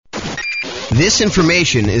This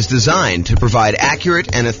information is designed to provide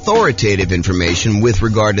accurate and authoritative information with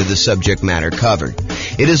regard to the subject matter covered.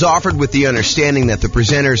 It is offered with the understanding that the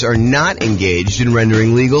presenters are not engaged in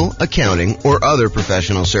rendering legal, accounting, or other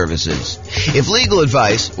professional services. If legal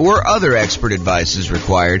advice or other expert advice is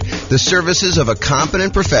required, the services of a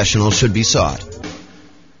competent professional should be sought.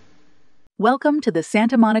 Welcome to the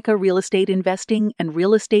Santa Monica Real Estate Investing and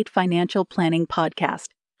Real Estate Financial Planning Podcast.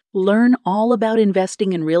 Learn all about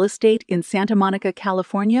investing in real estate in Santa Monica,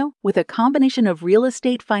 California, with a combination of real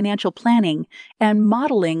estate financial planning and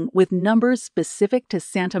modeling with numbers specific to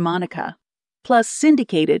Santa Monica, plus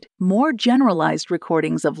syndicated, more generalized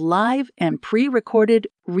recordings of live and pre-recorded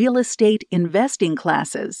real estate investing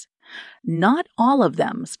classes, not all of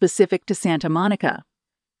them specific to Santa Monica.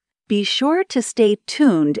 Be sure to stay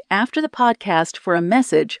tuned after the podcast for a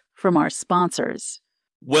message from our sponsors.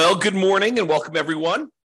 Well, good morning and welcome, everyone.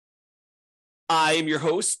 I am your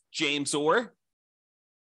host, James Orr,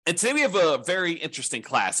 and today we have a very interesting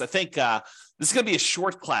class. I think this is going to be a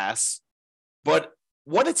short class, but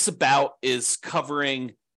what it's about is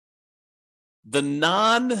covering the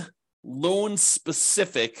non-loan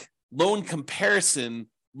specific, loan comparison,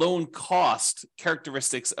 loan cost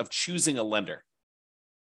characteristics of choosing a lender.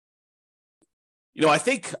 You know, I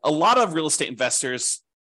think a lot of real estate investors,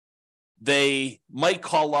 they might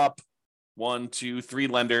call up 1, 2, 3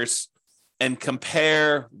 lenders and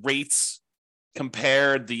compare rates,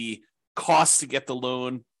 compare the cost to get the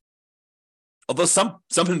loan. Although some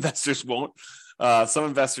investors won't. Some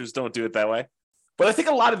investors don't do it that way. But I think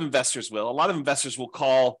a lot of investors will. A lot of investors will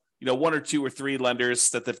call, 1 or 2 or 3 lenders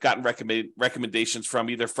that they've gotten recommendations from,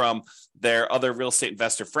 either from their other real estate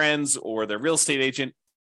investor friends or their real estate agent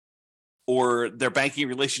or their banking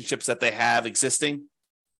relationships that they have existing.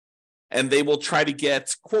 And they will try to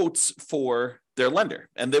get quotes for their lender,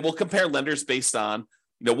 and they will compare lenders based on,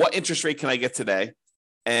 what interest rate can I get today,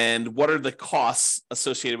 and what are the costs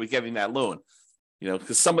associated with getting that loan.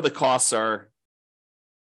 Because some of the costs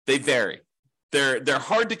they vary. They're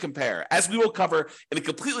hard to compare, as we will cover in a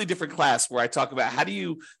completely different class where I talk about how do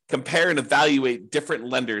you compare and evaluate different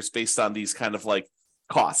lenders based on these kind of like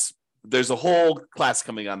costs. There's a whole class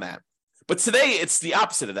coming on that. But today it's the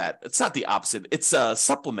opposite of that. It's not the opposite. It's a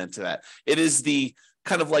supplement to that. It is the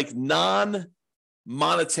kind of like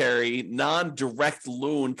non-monetary, non-direct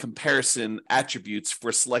loan comparison attributes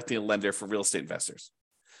for selecting a lender for real estate investors.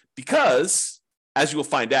 Because, as you will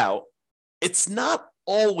find out, it's not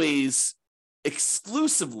always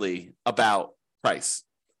exclusively about price.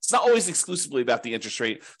 It's not always exclusively about the interest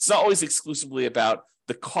rate. It's not always exclusively about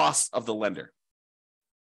the cost of the lender.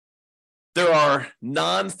 There are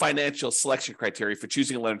non-financial selection criteria for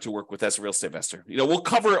choosing a lender to work with as a real estate investor. We'll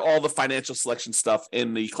cover all the financial selection stuff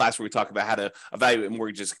in the class where we talk about how to evaluate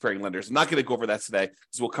mortgages comparing lenders. I'm not going to go over that today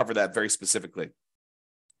because we'll cover that very specifically.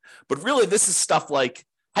 But really, this is stuff like,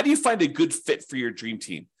 how do you find a good fit for your dream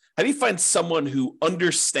team? How do you find someone who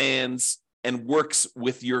understands and works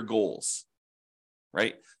with your goals,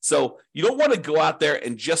 right? So you don't want to go out there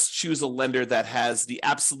and just choose a lender that has the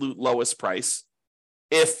absolute lowest price.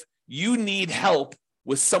 If you need help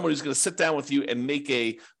with someone who's going to sit down with you and make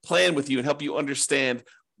a plan with you and help you understand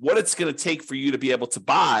what it's going to take for you to be able to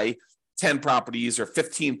buy 10 properties or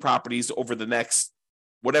 15 properties over the next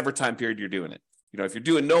whatever time period you're doing it. If you're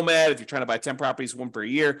doing Nomad, if you're trying to buy 10 properties, 1 per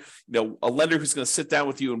year, a lender who's going to sit down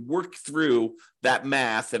with you and work through that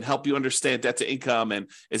math and help you understand debt to income.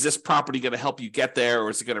 And is this property going to help you get there, or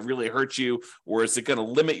is it going to really hurt you, or is it going to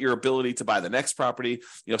limit your ability to buy the next property?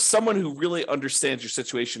 Someone who really understands your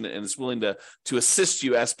situation and is willing to assist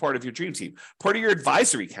you as part of your dream team, part of your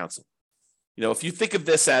advisory council. If you think of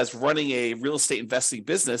this as running a real estate investing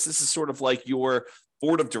business, this is sort of like your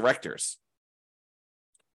board of directors,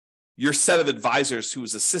 your set of advisors who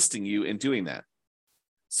is assisting you in doing that.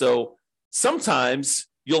 So sometimes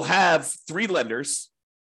you'll have 3 lenders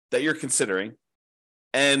that you're considering,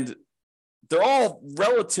 and they're all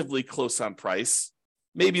relatively close on price.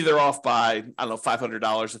 Maybe they're off by, $500,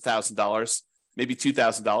 $1,000, maybe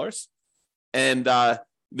 $2,000. And,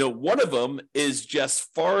 one of them is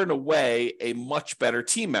just far and away a much better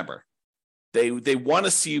team member. They want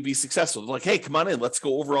to see you be successful. They're like, hey, come on in. Let's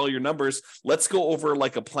go over all your numbers. Let's go over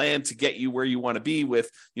like a plan to get you where you want to be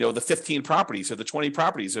with, the 15 properties or the 20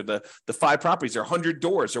 properties or the 5 properties or 100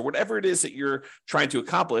 doors or whatever it is that you're trying to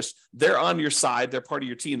accomplish. They're on your side. They're part of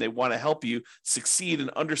your team. They want to help you succeed and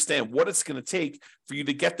understand what it's going to take for you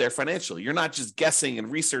to get there financially. You're not just guessing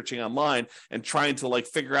and researching online and trying to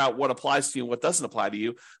figure out what applies to you and what doesn't apply to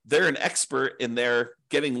you. They're an expert in their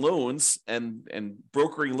getting loans and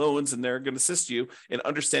brokering loans, and they're going to assist you in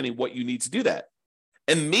understanding what you need to do that.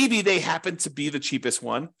 And maybe they happen to be the cheapest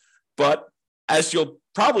one, but as you'll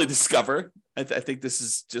probably discover, I think this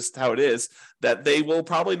is just how it is, that they will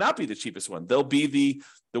probably not be the cheapest one. They'll be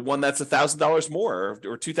the one that's $1,000 more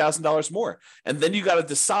or $2,000 more. And then you got to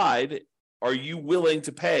decide, are you willing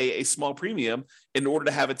to pay a small premium in order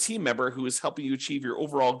to have a team member who is helping you achieve your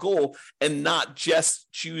overall goal and not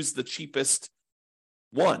just choose the cheapest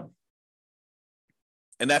one?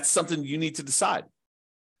 And that's something you need to decide.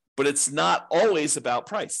 But it's not always about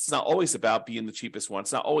price. It's not always about being the cheapest one.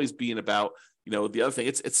 It's not always being about, the other thing.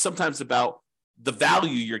 It's sometimes about the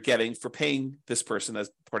value you're getting for paying this person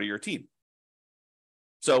as part of your team.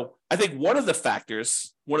 So I think one of the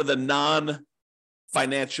factors, one of the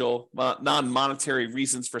non-financial, non-monetary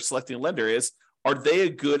reasons for selecting a lender is, are they a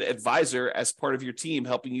good advisor as part of your team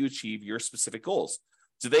helping you achieve your specific goals?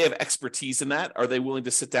 Do they have expertise in that? Are they willing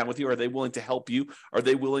to sit down with you? Are they willing to help you? Are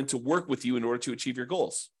they willing to work with you in order to achieve your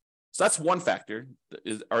goals? So that's one factor.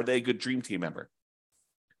 Are they a good dream team member?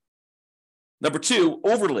 Number two,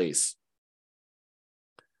 overlays.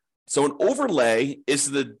 So an overlay is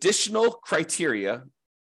an additional criteria,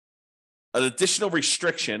 an additional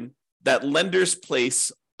restriction that lenders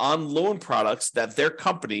place on loan products that their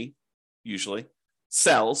company usually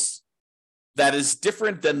sells that is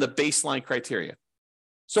different than the baseline criteria.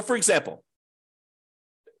 So for example,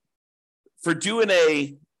 for doing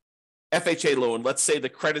a FHA loan, let's say the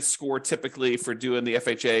credit score typically for doing the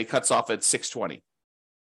FHA cuts off at 620.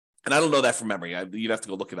 And I don't know that from memory. You'd have to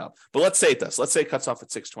go look it up. But let's say it does. Let's say it cuts off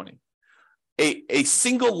at 620. A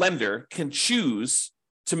single lender can choose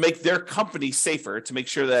to make their company safer, to make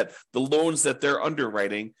sure that the loans that they're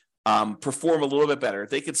underwriting perform a little bit better.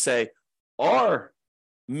 They could say, our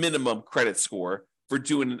minimum credit score for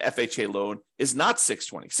doing an FHA loan is not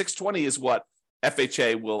 620. 620 is what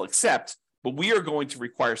FHA will accept, but we are going to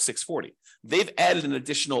require 640. They've added an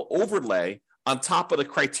additional overlay on top of the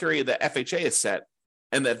criteria that FHA has set,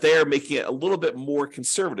 and that they're making it a little bit more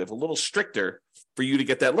conservative, a little stricter for you to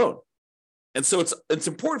get that loan. And so it's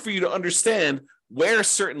important for you to understand where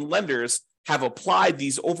certain lenders have applied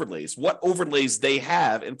these overlays, what overlays they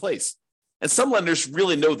have in place. And some lenders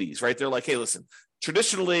really know these, right? They're like, hey, listen,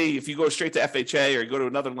 traditionally, if you go straight to FHA or you go to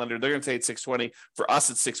another lender, they're going to say it's 620. For us,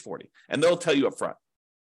 it's 640. And they'll tell you up front.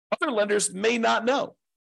 Other lenders may not know.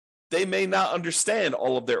 They may not understand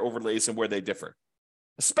all of their overlays and where they differ,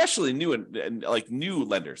 especially new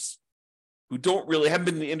lenders who haven't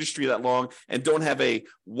been in the industry that long and don't have a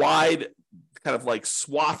wide kind of like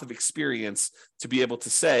swath of experience to be able to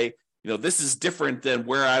say, this is different than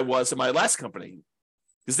where I was in my last company.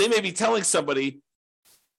 Because they may be telling somebody,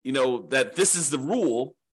 that this is the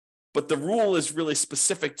rule, but the rule is really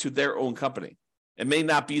specific to their own company. It may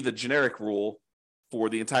not be the generic rule for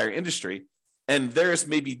the entire industry, and theirs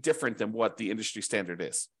may be different than what the industry standard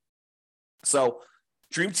is. So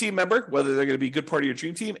dream team member, whether they're going to be a good part of your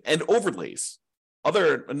dream team, and overlays.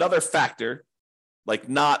 Another factor, like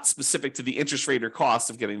not specific to the interest rate or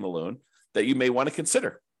cost of getting the loan, that you may want to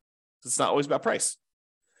consider. It's not always about price.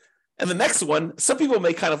 And the next one, some people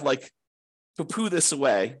may kind of like poo-poo this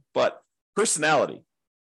away, but personality.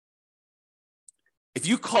 If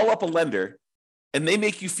you call up a lender and they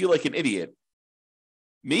make you feel like an idiot,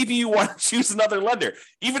 maybe you want to choose another lender,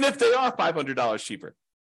 even if they are $500 cheaper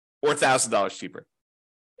or $1,000 cheaper.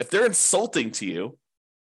 If they're insulting to you,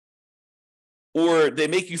 or they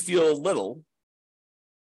make you feel little,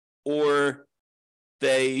 or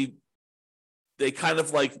they kind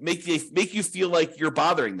of like make you feel like you're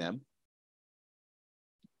bothering them,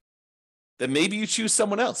 then maybe you choose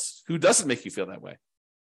someone else who doesn't make you feel that way.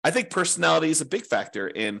 I think personality is a big factor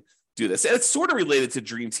in do this. And it's sort of related to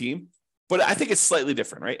Dream Team, but I think it's slightly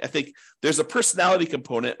different, right? I think there's a personality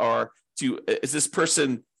component, is this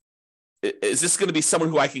going to be someone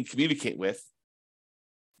who I can communicate with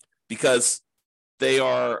because they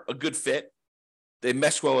are a good fit, they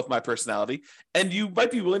mesh well with my personality, and you might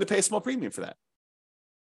be willing to pay a small premium for that.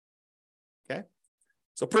 Okay?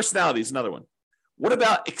 So personality is another one. What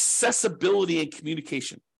about accessibility and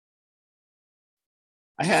communication?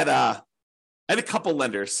 I had a couple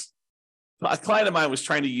lenders. A client of mine was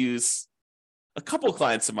trying to use, a couple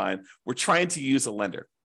clients of mine were trying to use a lender.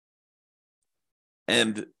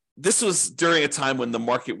 And this was during a time when the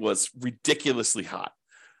market was ridiculously hot.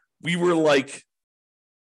 We were like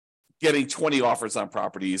getting 20 offers on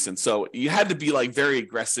properties. And so you had to be like very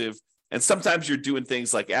aggressive. And sometimes you're doing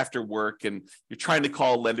things like after work and you're trying to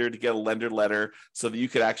call a lender to get a lender letter so that you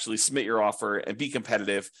could actually submit your offer and be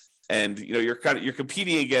competitive. And you're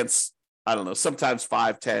competing against, I don't know, sometimes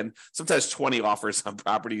 5, 10, sometimes 20 offers on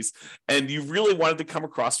properties. And you really wanted to come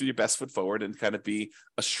across with your best foot forward and kind of be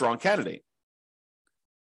a strong candidate.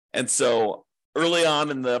 And so early on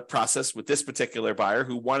in the process with this particular buyer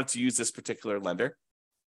who wanted to use this particular lender,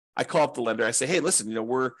 I call up the lender. I say, hey, listen,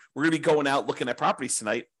 we're going to be going out looking at properties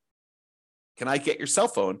tonight. Can I get your cell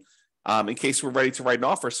phone in case we're ready to write an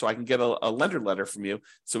offer so I can get a lender letter from you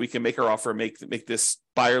so we can make our offer, make this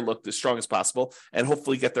buyer look as strong as possible and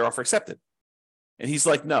hopefully get their offer accepted? And he's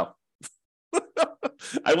like, no,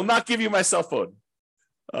 I will not give you my cell phone.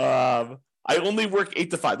 I only work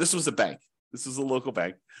 8 to 5. This was a bank. This was a local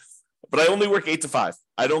bank, but I only work 8 to 5.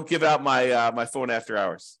 I don't give out my phone after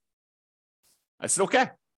hours. I said, okay.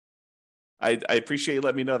 I appreciate you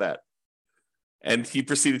letting me know that. And he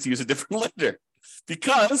proceeded to use a different lender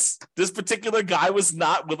because this particular guy was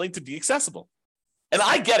not willing to be accessible. And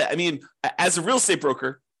I get it. I mean, as a real estate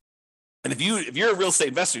broker, and if you're a real estate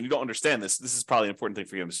investor and you don't understand this is probably an important thing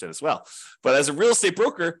for you to understand as well. But as a real estate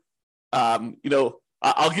broker, I'll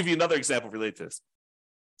give you another example related to this.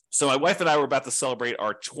 So my wife and I were about to celebrate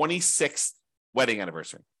our 26th wedding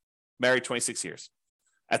anniversary, married 26 years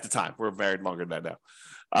at the time. We're married longer than that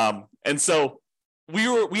now. And so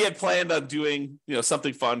we had planned on doing,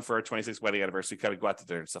 something fun for our 26th wedding anniversary, kind of go out to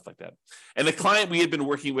dinner and stuff like that. And the client we had been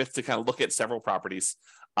working with to kind of look at several properties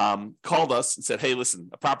called us and said, hey, listen,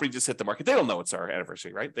 a property just hit the market. They don't know it's our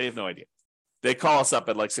anniversary, right? They have no idea. They call us up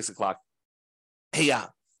at like 6:00. Hey,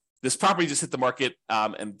 this property just hit the market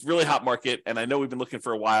and really hot market. And I know we've been looking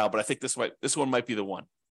for a while, but I think this one might be the one.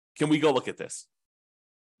 Can we go look at this?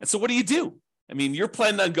 And so what do you do? I mean, you're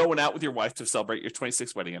planning on going out with your wife to celebrate your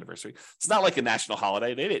 26th wedding anniversary. It's not like a national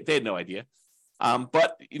holiday. They had no idea.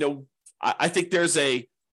 But, I think there's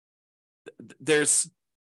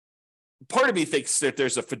part of me thinks that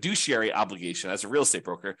there's a fiduciary obligation as a real estate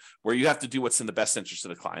broker where you have to do what's in the best interest of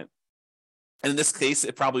the client. And in this case,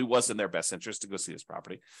 it probably was in their best interest to go see this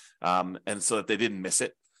property. And so that they didn't miss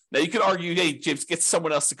it. Now, you could argue, hey, James, get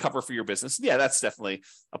someone else to cover for your business. Yeah, that's definitely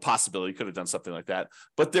a possibility. You could have done something like that.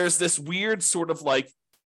 But there's this weird sort of like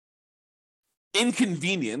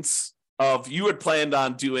inconvenience of you had planned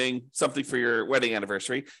on doing something for your wedding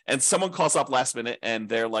anniversary, and someone calls up last minute and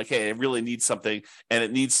they're like, hey, I really need something, and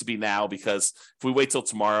it needs to be now because if we wait till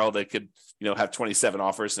tomorrow, they could have 27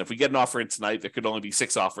 offers. And if we get an offer in tonight, there could only be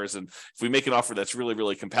 6 offers. And if we make an offer that's really,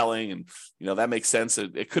 really compelling and, that makes sense,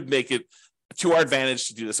 it could make it to our advantage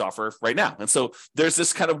to do this offer right now. And so there's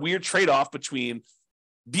this kind of weird trade-off between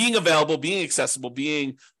being available, being accessible,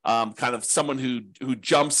 being kind of someone who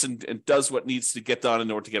jumps and does what needs to get done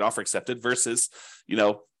in order to get offer accepted versus,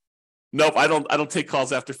 nope, I don't take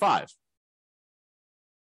calls after 5.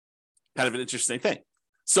 Kind of an interesting thing.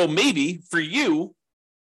 So maybe for you,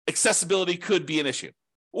 accessibility could be an issue,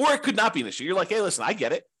 or it could not be an issue. You're like, hey, listen, I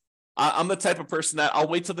get it. I'm the type of person that I'll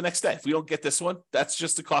wait till the next day. If we don't get this one, that's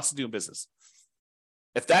just the cost of doing business.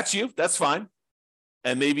 If that's you, that's fine.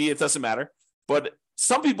 And maybe it doesn't matter. But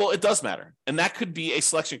some people, it does matter. And that could be a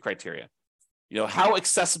selection criteria. How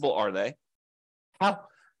accessible are they? How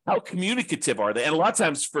communicative are they? And a lot of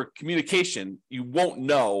times for communication, you won't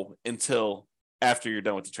know until after you're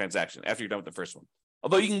done with the transaction, after you're done with the first one.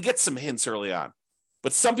 Although you can get some hints early on.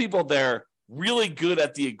 But some people, they're really good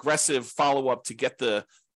at the aggressive follow-up to get the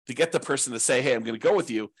person to say, hey, I'm going to go with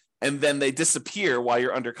you. And then they disappear while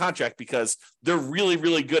you're under contract because they're really,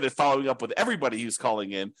 really good at following up with everybody who's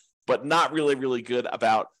calling in, but not really, really good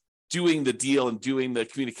about doing the deal and doing the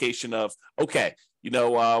communication of, okay,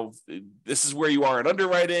 this is where you are in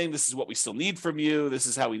underwriting. This is what we still need from you. This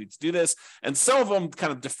is how we need to do this. And some of them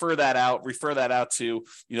kind of refer that out to,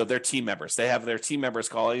 their team members. They have their team members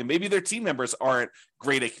calling, and maybe their team members aren't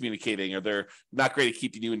great at communicating, or they're not great at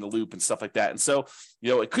keeping you in the loop and stuff like that. And so,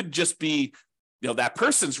 it could just be, that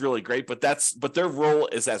person's really great, but their role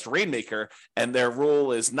is as rainmaker, and their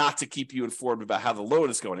role is not to keep you informed about how the loan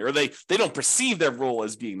is going, or they don't perceive their role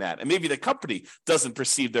as being that. And maybe the company doesn't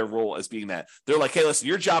perceive their role as being that. They're like, hey, listen,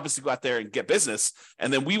 your job is to go out there and get business,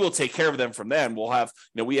 and then we will take care of them from then. We'll have,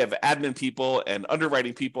 we have admin people and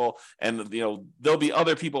underwriting people, and, there'll be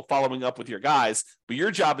other people following up with your guys, but your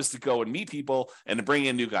job is to go and meet people and to bring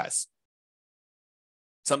in new guys.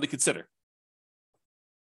 Something to consider.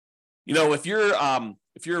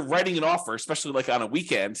 If you're writing an offer, especially like on a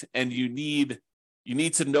weekend, and you need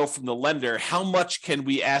to know from the lender how much can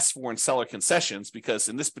we ask for in seller concessions, because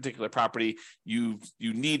in this particular property, you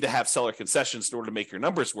need to have seller concessions in order to make your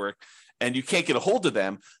numbers work, and you can't get a hold of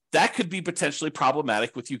them, that could be potentially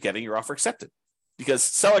problematic with you getting your offer accepted, because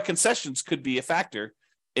seller concessions could be a factor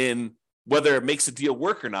in whether it makes a deal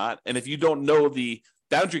work or not. And if you don't know the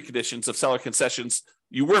boundary conditions of seller concessions,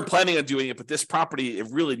 you weren't planning on doing it, but this property, it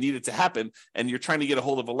really needed to happen, and you're trying to get a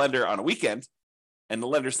hold of a lender on a weekend, and the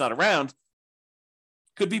lender's not around,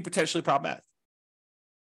 could be potentially problematic.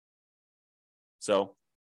 So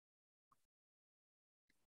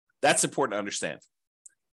That's important to understand.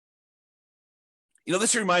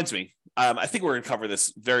 This reminds me, I think we're going to cover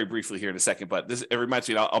this very briefly here in a second, but it reminds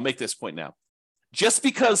me, I'll make this point now. Just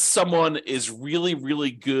because someone is really,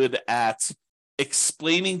 really good at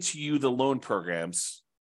explaining to you the loan programs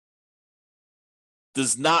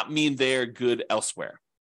does not mean they're good elsewhere.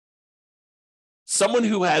 Someone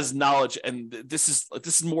who has knowledge, and this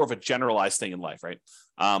is more of a generalized thing in life, right?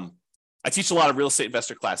 I teach a lot of real estate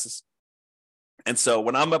investor classes. And so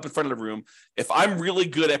when I'm up in front of the room, if I'm really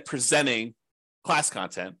good at presenting class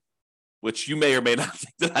content, which you may or may not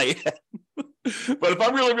think that I am, but if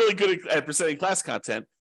I'm really, really good at presenting class content,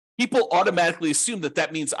 people automatically assume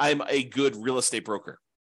that means I'm a good real estate broker,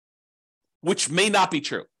 which may not be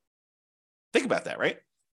true. Think about that, right?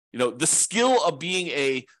 The skill of being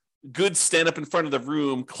a good stand up in front of the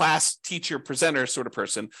room, class teacher, presenter sort of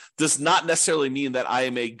person does not necessarily mean that I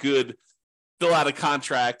am a good fill out a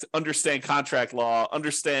contract, understand contract law,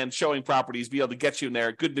 understand showing properties, be able to get you in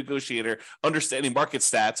there, good negotiator, understanding market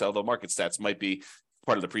stats, although market stats might be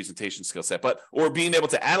part of the presentation skill set, or being able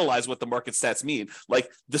to analyze what the market stats mean.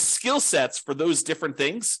 Like the skill sets for those different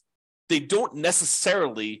things, they don't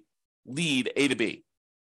necessarily lead A to B.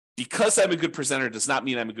 Because I'm a good presenter does not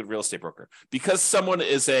mean I'm a good real estate broker. Because someone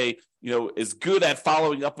is is good at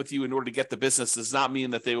following up with you in order to get the business does not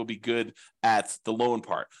mean that they will be good at the loan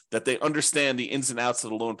part, that they understand the ins and outs of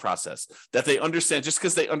the loan process, that they understand, just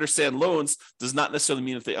because they understand loans does not necessarily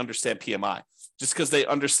mean that they understand PMI. Just because they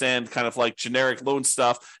understand kind of like generic loan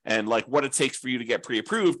stuff and like what it takes for you to get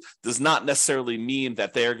pre-approved does not necessarily mean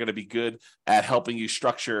that they're going to be good at helping you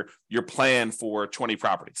structure your plan for 20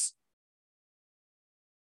 properties.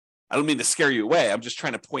 I don't mean to scare you away. I'm just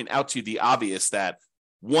trying to point out to you the obvious that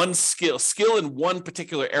one skill in one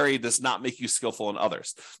particular area does not make you skillful in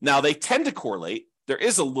others. Now, they tend to correlate. There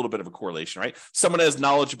is a little bit of a correlation, right? Someone has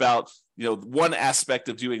knowledge about, one aspect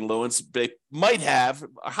of doing loans, they might have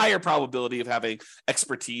a higher probability of having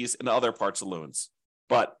expertise in other parts of loans.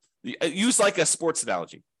 But use like a sports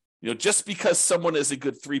analogy. Just because someone is a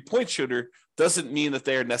good 3-point shooter doesn't mean that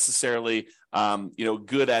they're necessarily,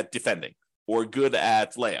 good at defending or good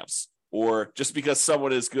at layups, or just because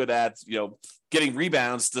someone is good at, getting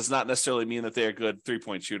rebounds does not necessarily mean that they're a good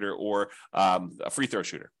 3-point shooter or a free throw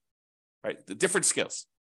shooter, right? The different skills.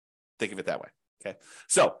 Think of it that way. Okay.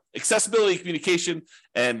 So accessibility, communication,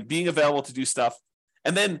 and being available to do stuff.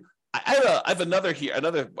 And then I have another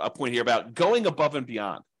point here about going above and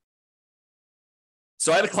beyond.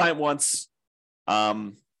 So I had a client once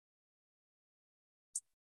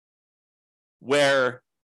where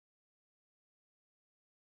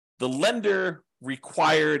the lender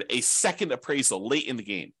required a second appraisal late in the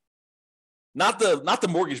game. Not the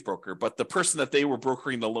mortgage broker, but the person that they were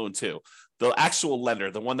brokering the loan to, the actual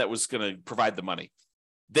lender, the one that was going to provide the money.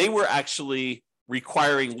 They were actually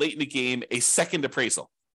requiring late in the game a second appraisal.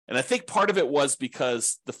 And I think part of it was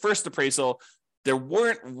because the first appraisal, there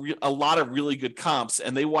weren't a lot of really good comps,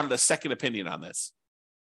 and they wanted a second opinion on this.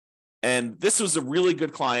 And this was a really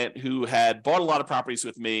good client who had bought a lot of properties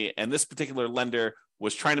with me, and this particular lender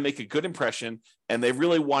was trying to make a good impression, and they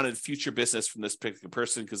really wanted future business from this particular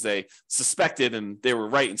person because they suspected, and they were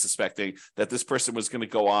right in suspecting, that this person was going to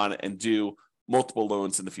go on and do multiple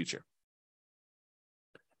loans in the future.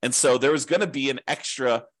 And so there was going to be an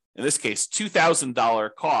extra, in this case,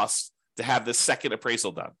 $2,000 cost to have this second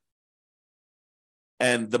appraisal done.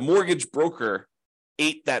 And the mortgage broker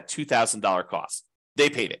ate that $2,000 cost. They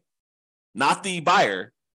paid it. Not the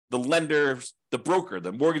buyer, the lender, the broker,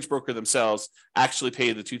 the mortgage broker themselves actually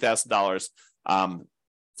paid the $2,000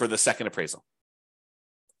 for the second appraisal.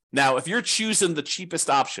 Now, if you're choosing the cheapest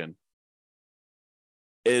option,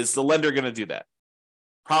 is the lender going to do that?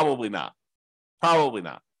 Probably not. Probably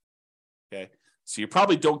not. Okay. So you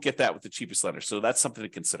probably don't get that with the cheapest lender. So that's something to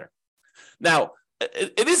consider. Now,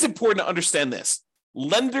 it is important to understand this.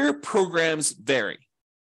 Lender programs vary.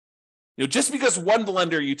 Just because one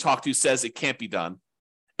lender you talk to says it can't be done,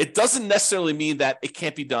 it doesn't necessarily mean that it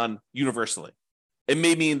can't be done universally. It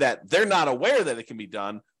may mean that they're not aware that it can be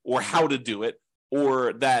done or how to do it,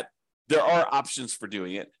 or that there are options for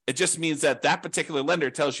doing it. It just means that that particular lender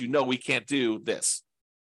tells you, no, we can't do this.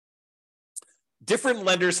 Different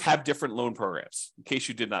lenders have different loan programs, in case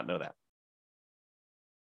you did not know that.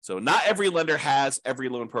 So not every lender has every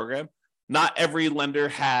loan program. Not every lender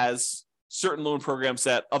has certain loan programs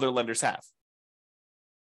that other lenders have.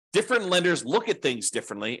 Different lenders look at things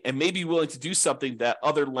differently and may be willing to do something that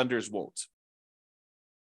other lenders won't.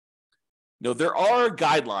 There are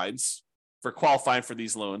guidelines for qualifying for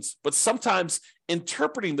these loans, but sometimes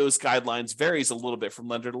interpreting those guidelines varies a little bit from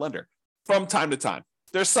lender to lender from time to time.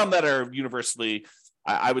 There's some that are universally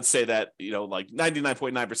I would say that, like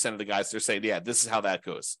 99.9% of the guys, they're saying, yeah, this is how that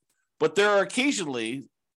goes. But there are occasionally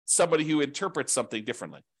somebody who interprets something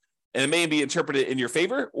differently. And it may be interpreted in your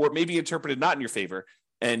favor, or it may be interpreted not in your favor.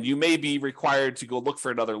 And you may be required to go look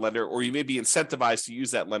for another lender, or you may be incentivized to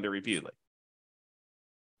use that lender repeatedly.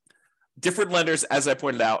 Different lenders, as I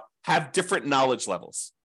pointed out, have different knowledge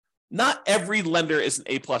levels. Not every lender is an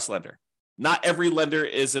A+ lender. Not every lender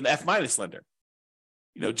is an F- lender.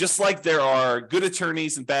 Just like there are good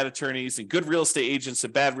attorneys and bad attorneys, and good real estate agents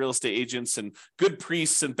and bad real estate agents, and good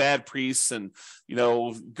priests and bad priests, and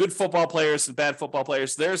good football players and bad football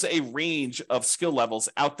players, there's a range of skill levels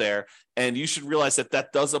out there, and you should realize that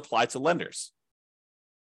that does apply to lenders.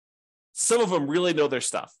 Some of them really know their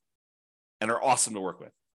stuff and are awesome to work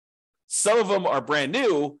with. Some of them are brand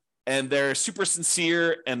new and they're super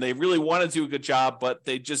sincere and they really want to do a good job, but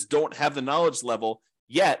they just don't have the knowledge level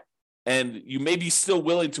yet. And you may be still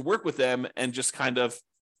willing to work with them and just kind of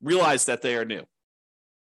realize that they are new.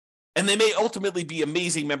 And they may ultimately be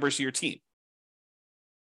amazing members of your team.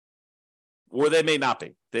 Or they may not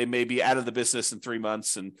be. They may be out of the business in 3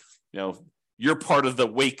 months and, you're part of the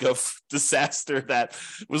wake of disaster that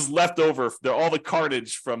was left over, all the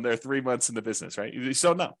carnage from their 3 months in the business, right? You just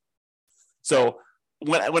don't know. So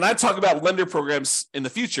when I talk about lender programs in the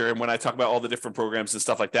future, and when I talk about all the different programs and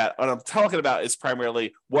stuff like that, what I'm talking about is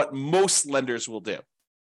primarily what most lenders will do.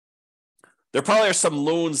 There probably are some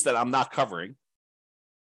loans that I'm not covering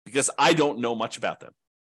because I don't know much about them.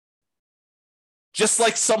 Just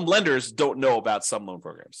like some lenders don't know about some loan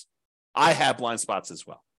programs. I have blind spots as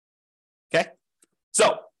well. Okay?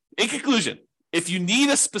 So, in conclusion, if you need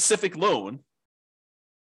a specific loan,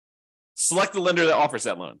 select the lender that offers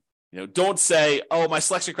that loan. Don't say, oh, my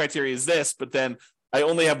selection criteria is this, but then I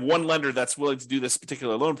only have one lender that's willing to do this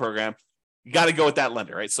particular loan program. You got to go with that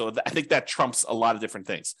lender, right? So I think that trumps a lot of different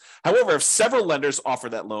things. However, if several lenders offer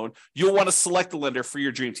that loan, you'll want to select the lender for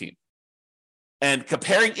your dream team. And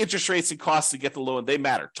comparing interest rates and costs to get the loan, they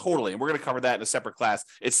matter totally. And we're going to cover that in a separate class.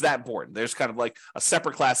 It's that important. There's kind of like a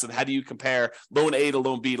separate class of how do you compare loan A to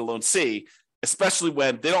loan B to loan C, especially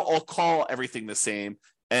when they don't all call everything the same.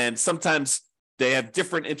 And sometimes they have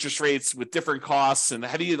different interest rates with different costs. And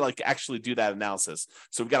how do you actually do that analysis?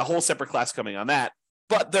 So we've got a whole separate class coming on that.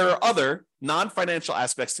 But there are other non-financial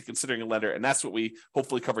aspects to considering a lender, and that's what we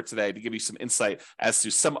hopefully covered today to give you some insight as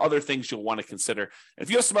to some other things you'll want to consider. And if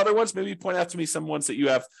you have some other ones, maybe point out to me some ones that you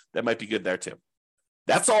have that might be good there too.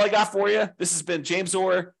 That's all I got for you. This has been James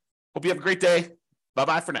Orr. Hope you have a great day.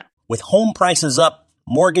 Bye-bye for now. With home prices up,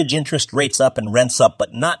 mortgage interest rates up, and rents up,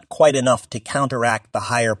 but not quite enough to counteract the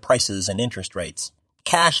higher prices and interest rates,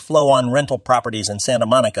 cash flow on rental properties in Santa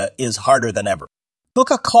Monica is harder than ever. Book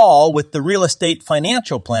a call with the Real Estate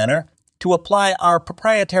Financial Planner to apply our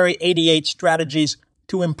proprietary 88 strategies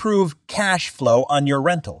to improve cash flow on your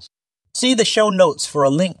rentals. See the show notes for a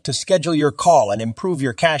link to schedule your call and improve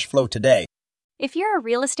your cash flow today. If you're a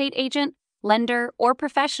real estate agent, lender, or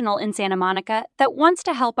professional in Santa Monica that wants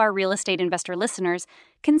to help our real estate investor listeners,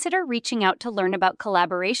 consider reaching out to learn about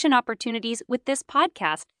collaboration opportunities with this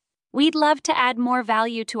podcast. We'd love to add more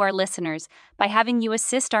value to our listeners by having you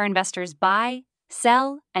assist our investors buy,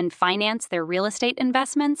 sell, and finance their real estate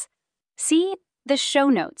investments. See the show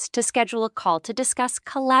notes to schedule a call to discuss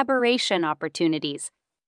collaboration opportunities.